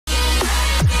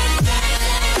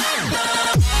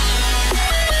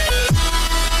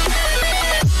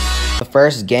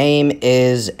first game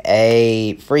is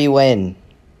a free win.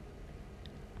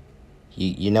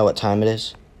 You know what time it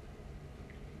is?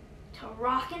 To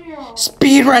rock and roll.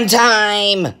 Speedrun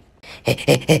time!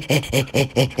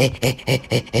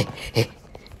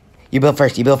 You build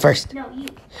first, you build first. No, you.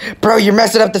 Bro, you're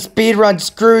messing up the speedrun.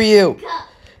 Screw you.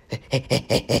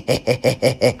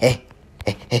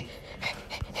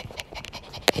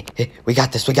 We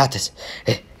got this, we got this.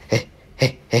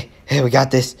 We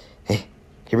got this.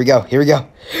 Here we go, here we go.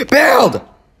 Build!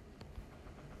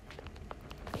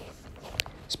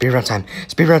 Speedrun time,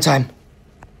 speedrun time.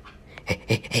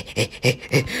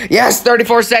 Yes,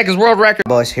 34 seconds, world record.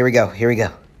 Boys, here we go, here we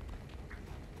go.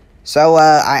 So,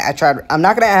 I tried, I'm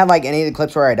not going to add, like, any of the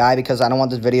clips where I die because I don't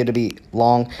want this video to be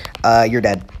long. You're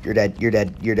dead, you're dead, you're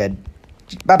dead, you're dead.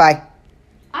 Bye-bye.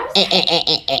 Why was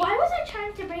I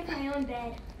trying to break my own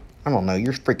bed? I don't know,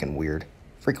 you're freaking weird.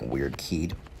 Freaking weird,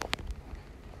 Keed.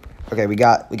 Okay, we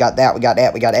got that, we got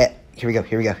that, we got that. Here we go,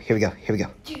 here we go, here we go, here we go.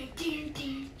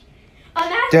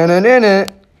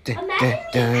 Imagine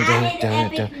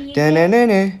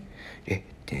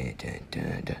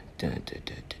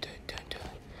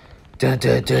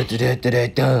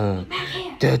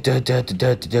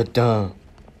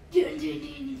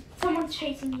someone's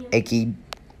chasing you. Hey, Keed.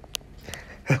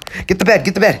 Get the bed,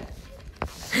 get the bed.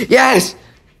 Yes!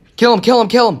 Kill him, kill him,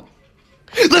 kill him.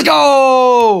 Let's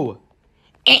go!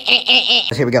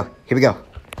 Here we go, here we go.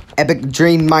 Epic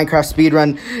Dream Minecraft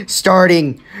speedrun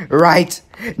starting right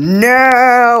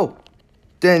now.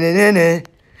 You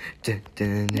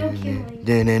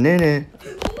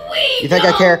think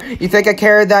I care? You think I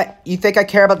care that? You think I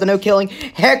care about the no killing?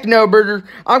 Heck no, Burger.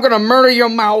 I'm gonna murder your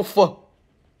mouth.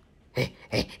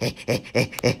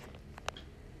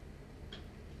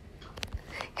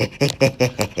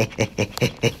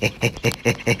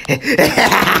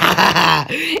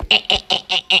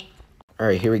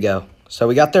 Alright, here we go. So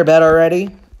we got their bed already.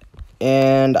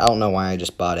 And I don't know why I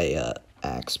just bought a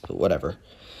axe, but whatever.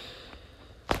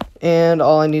 And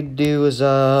all I need to do is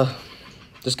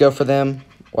just go for them.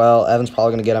 Well, Evan's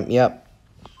probably gonna get him. Yep.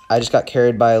 I just got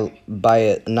carried by a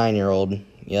 9-year-old.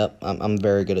 Yep, I'm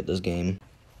very good at this game.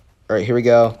 Alright, here we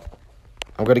go.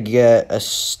 I'm gonna get a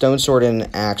stone sword and an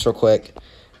axe real quick.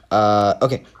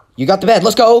 Okay. You got the bed.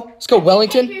 Let's go. Let's go,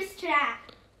 Wellington.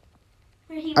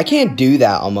 I can't do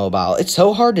that on mobile. It's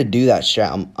so hard to do that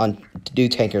strat to do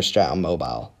tanker strat on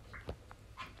mobile.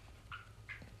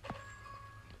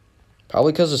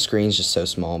 Probably because the screen's just so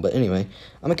small. But anyway,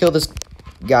 I'm gonna kill this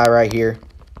guy right here.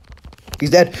 He's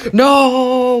dead.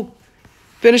 No!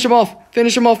 Finish him off.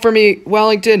 Finish him off for me,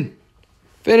 Wellington.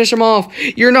 Finish him off.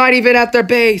 You're not even at their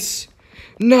base.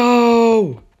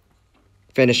 No!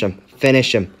 Finish him.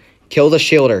 Finish him. Kill the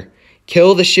shielder.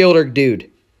 Kill the shielder,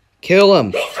 dude. Kill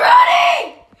him. He's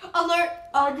running! Alert.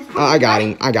 I got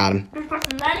him. I got him.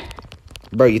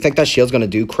 Bro, you think that shield's gonna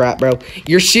do crap, bro?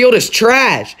 Your shield is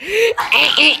trash.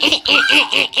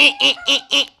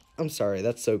 I'm sorry,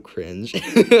 that's so cringe.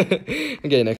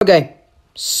 Okay, next. Okay,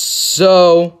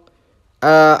 so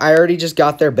I already just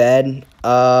got their bed.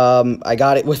 I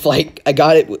got it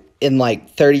in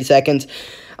like 30 seconds.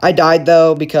 I died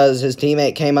though because his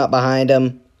teammate came up behind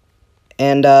him.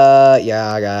 And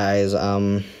yeah, guys,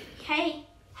 Hey.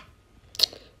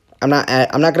 I'm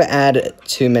not gonna add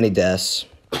too many deaths.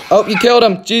 Oh, you killed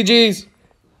him. GG's.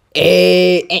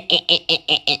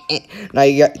 Now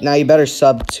you better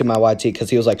sub to my YT because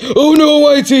he was like, oh no,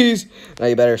 YTs. Now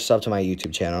you better sub to my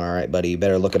YouTube channel. All right, buddy. You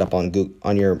better look it up on Google,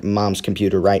 on your mom's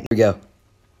computer. Right. Here we go.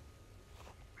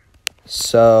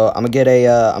 So I'm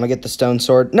gonna get the stone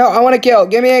sword. No, I want to kill.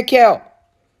 Give me a kill.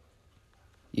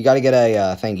 You gotta get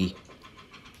a thingy.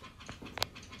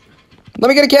 Let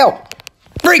me get a kill.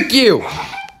 Freak you.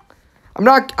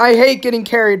 I hate getting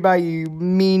carried by you,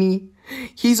 meanie.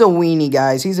 He's a weenie,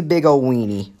 guys. He's a big old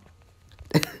weenie.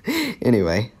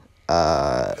 Anyway,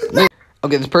 okay,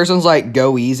 this person's like,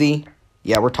 go easy.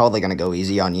 Yeah, we're totally gonna go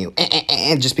easy on you.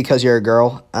 Just because you're a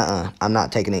girl. I'm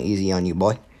not taking it easy on you,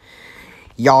 boy.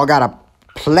 Y'all gotta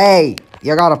play.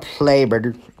 Y'all gotta play,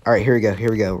 brother. All right, here we go.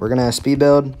 Here we go. We're gonna speed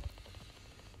build. I'm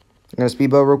gonna speed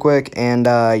build real quick, and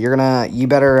you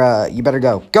better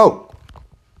go. Go.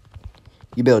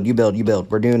 You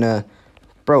build. We're doing a,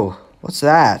 bro. What's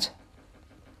that?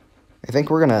 You think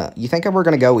we're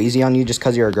gonna go easy on you just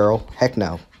because you're a girl? Heck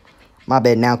no. My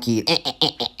bed now, Keith.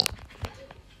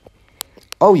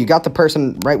 Oh, you got the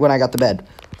person right when I got the bed.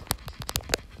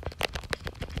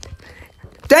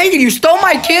 Dang it, you stole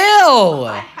my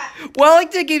kill!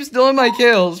 Wellington keeps stealing my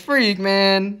kills. Freak,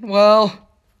 man. Well,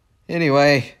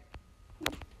 anyway.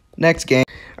 Next game.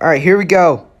 Alright, here we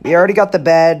go. We already got the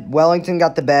bed. Wellington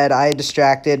got the bed. I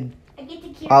distracted. I get the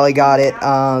Ollie got it.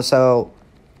 So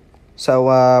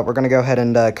we're gonna go ahead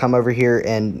and come over here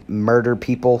and murder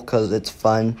people because it's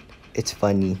fun. It's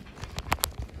funny.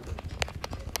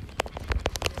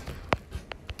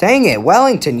 Dang it,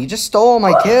 Wellington! You just stole all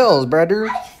my kills, brother.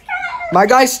 My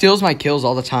guy steals my kills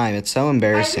all the time. It's so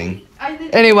embarrassing.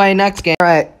 Anyway, next game. All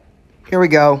right, here we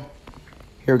go.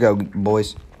 Here we go,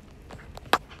 boys.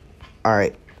 All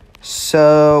right,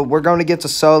 so we're going to get to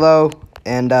solo,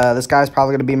 and this guy's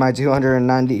probably going to be my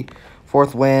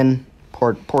 294th win.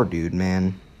 Poor dude,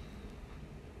 man.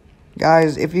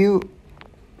 Guys, if you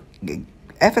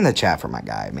F in the chat for my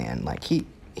guy, man. Like he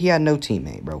had no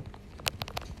teammate, bro.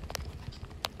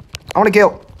 I want to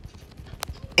kill.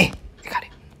 I got it.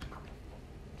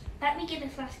 Let me get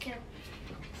this last kill.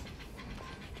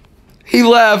 He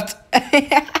left.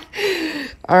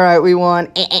 All right, we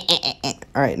won.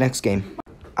 All right, next game.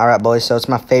 All right, boys, so it's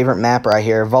my favorite map right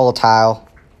here, Volatile.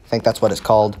 I think that's what it's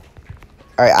called.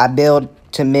 All right, I build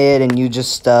to mid, and you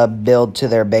just build to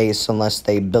their base unless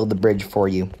they build the bridge for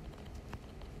you,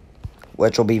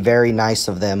 which will be very nice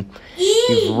of them.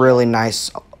 You've really nice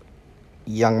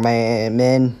young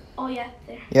men. Oh, yeah,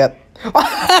 there. Yep. All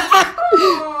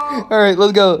right,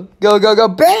 let's go. Go,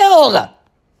 build!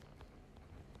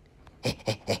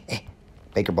 Hey.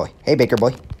 Baker boy. Hey, Baker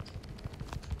boy.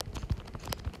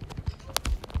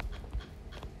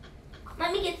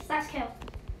 Let me get this last kill.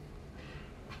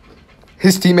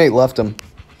 His teammate left him.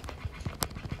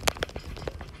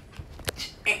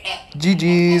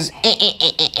 GG's. All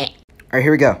right,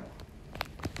 here we go.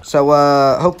 So,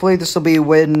 hopefully this will be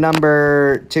win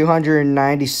number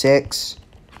 296.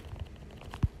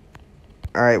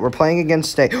 All right, we're playing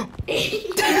against a...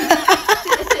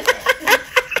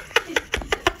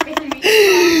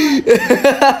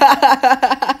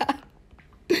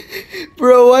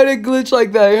 Bro, why did it glitch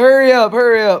like that? Hurry up.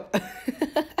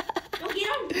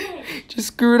 Just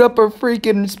screwed up our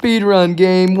freaking speedrun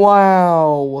game.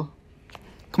 Wow.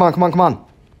 Come on.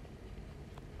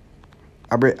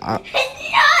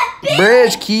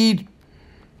 Bridge keyed.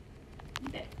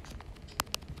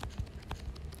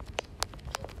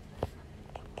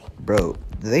 Bro,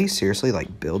 do they seriously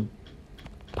like build?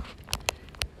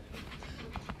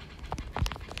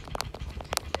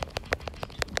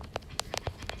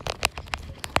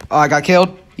 Oh, I got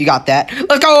killed. You got that.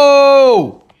 Let's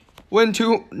go. Win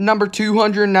number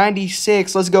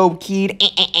 296. Let's go, keyed.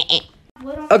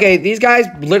 Okay, these guys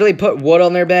literally put wood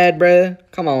on their bed, bruh.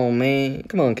 Come on, man.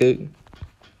 Come on, Cook.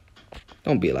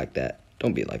 Don't be like that.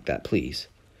 Don't be like that, please.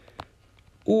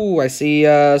 Ooh, I see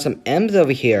some M's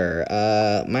over here.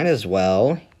 Might as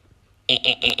well.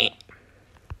 Wait,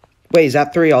 is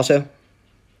that 3 also?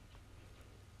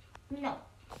 No.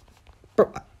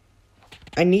 Bro,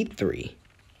 I need 3.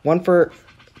 2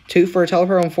 for a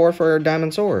teleport and 4 for a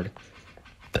diamond sword.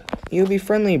 You'll be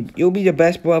friendly. You'll be the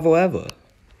best bravo ever.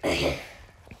 Did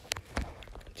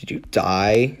you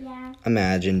die? Yeah.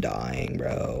 Imagine dying,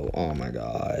 bro. Oh my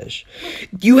gosh.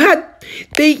 You had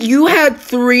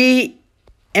 3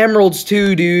 emeralds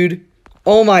too, dude.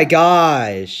 Oh my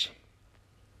gosh.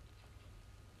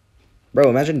 Bro,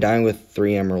 imagine dying with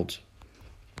 3 emeralds.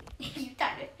 You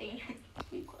died with 3.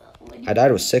 I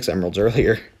died with 6 emeralds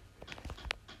earlier.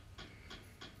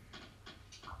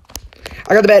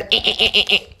 I got the bed.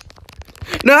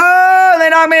 No, they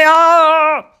knocked me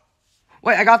off.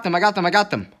 Wait, I got them.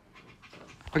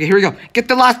 Okay, here we go. Get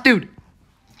the last dude.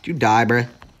 Did you die, bruh?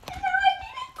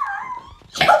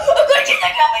 I'm going to the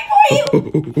coming for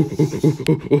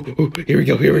you. Here we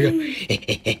go. Here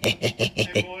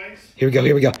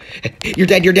we go. You're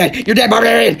dead,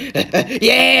 barbarian.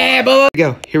 Yeah, boy.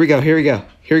 Here we go,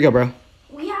 bro.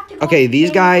 We have to go. Okay,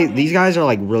 these guys are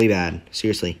like really bad.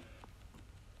 Seriously.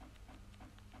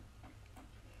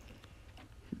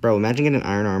 Bro, imagine getting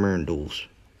iron armor and duels.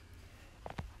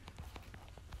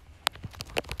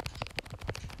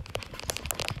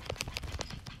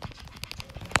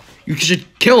 You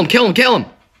should kill him.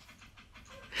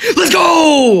 Let's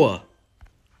go!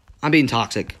 I'm being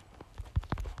toxic.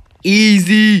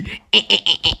 Easy.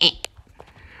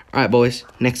 Alright, boys.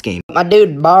 Next game. My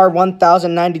dude,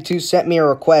 Bar1092, sent me a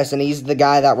request, and he's the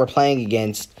guy that we're playing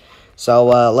against. So,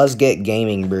 let's get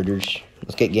gaming, brothers.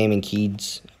 Let's get gaming,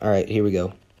 kids. Alright, here we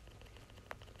go.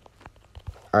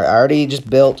 Alright, I already just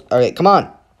built. Alright, come on.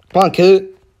 Come on,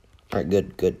 Coot. Alright,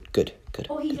 good.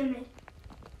 Oh, he's in it.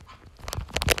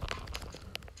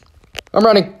 I'm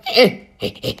running.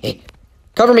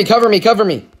 Cover me.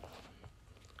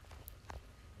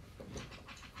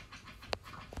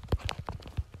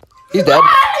 He's dead.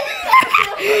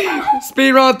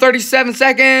 Speed run, 37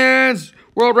 seconds.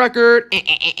 World record.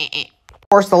 Of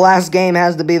course, the last game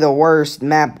has to be the worst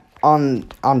map on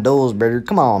duels, brother.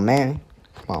 Come on, man.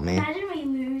 Come on, man. Imagine we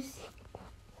lose.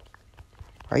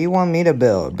 Why you want me to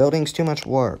build? Building's too much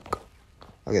work.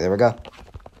 Okay, there we go.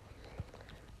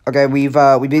 Okay, we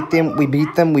beat them. We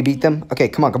beat them. We beat them. Okay,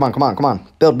 come on, come on, come on, come on.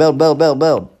 Build, build, build, build,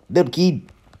 build. Build,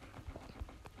 kid.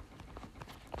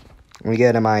 Let me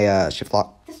get in my shift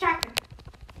lock. Distractor.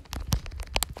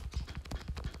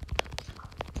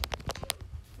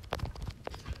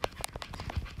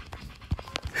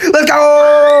 Let's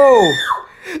go!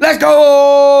 Let's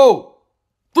go!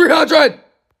 300!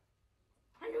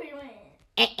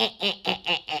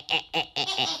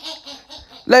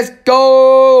 Let's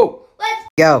go! Let's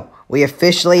Go. We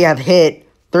officially have hit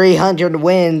 300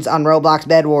 wins on Roblox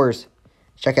Bedwars.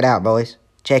 Check it out, boys.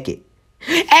 Check it.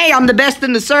 Hey, I'm the best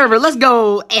in the server. Let's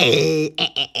go. Hey.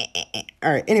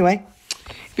 All right, anyway.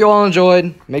 If you all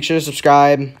enjoyed, make sure to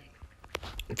subscribe.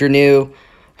 If you're new,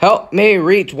 help me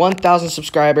reach 1,000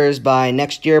 subscribers by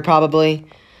next year, probably.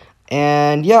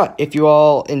 And, yeah, if you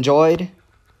all enjoyed,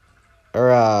 or,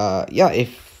 yeah,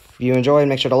 if you enjoyed,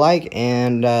 make sure to like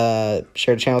and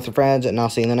share the channel with your friends, and I'll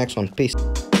see you in the next one. Peace.